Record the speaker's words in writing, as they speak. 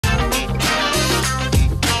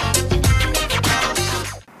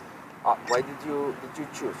Why did you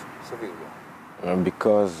choose Sevilla?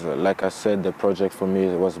 Because, like I said, the project for me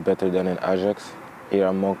was better than in Ajax. Here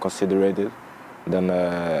I'm more considered than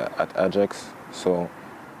at Ajax. So,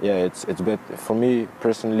 yeah, it's better. For me,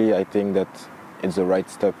 personally, I think that it's the right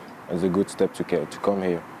step. It's a good step to come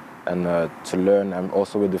here and to learn. I'm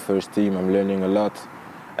also with the first team. I'm learning a lot.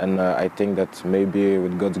 And I think that maybe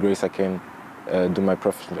with God's grace I can do my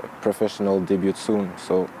professional debut soon.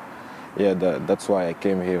 So, yeah, that's why I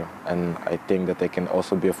came here, and I think that I can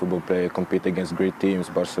also be a football player, compete against great teams,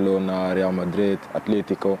 Barcelona, Real Madrid,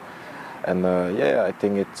 Atletico, and yeah, I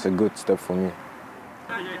think it's a good step for me.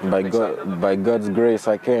 By God's grace,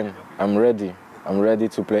 I can. I'm ready. I'm ready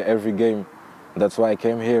to play every game. That's why I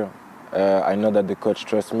came here. I know that the coach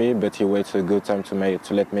trusts me, but he waits a good time to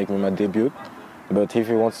let me make my debut. But if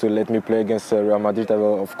he wants to let me play against Real Madrid, I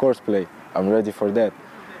will of course play. I'm ready for that.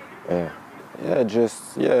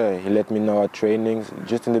 Yeah, he let me know at trainings.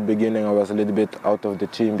 Just in the beginning, I was a little bit out of the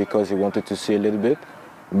team because he wanted to see a little bit.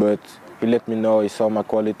 But he let me know, he saw my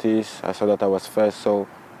qualities. I saw that I was fast, so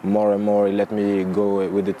more and more he let me go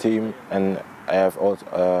with the team. And I have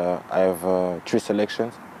 3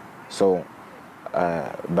 selections. So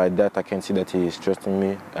by that, I can see that he is trusting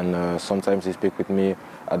me. And sometimes he speaks with me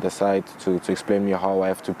at the side to explain me how I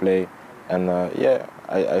have to play. And yeah,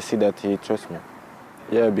 I see that he trusts me.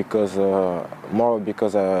 Yeah, because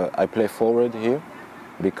I play forward here.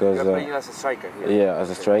 Because you're playing as a striker here? Yeah, as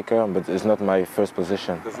a striker, but it's not my first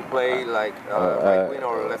position. Because you play like right wing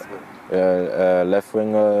or left wing? Left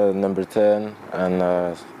wing, number 10, and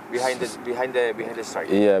behind the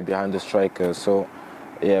striker. Yeah, behind the striker. So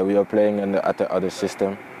yeah, we are playing at the other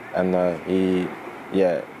system, and he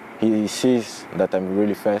sees that I'm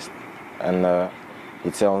really fast, and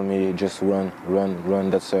he tells me just run.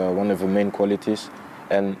 That's one of the main qualities.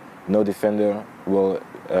 And no defender will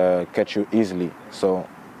catch you easily. So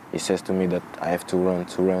he says to me that I have to run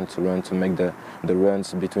to make the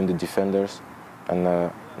runs between the defenders,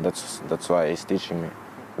 and that's why he's teaching me.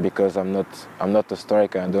 Because I'm not a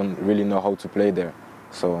striker, I don't really know how to play there.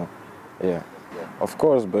 So yeah, of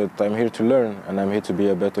course, but I'm here to learn, and I'm here to be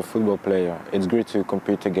a better football player. It's great to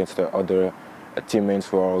compete against the other teammates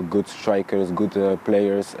who are good strikers, good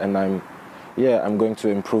players, and I'm going to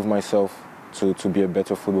improve myself to be a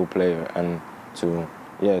better football player and to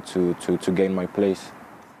gain my place.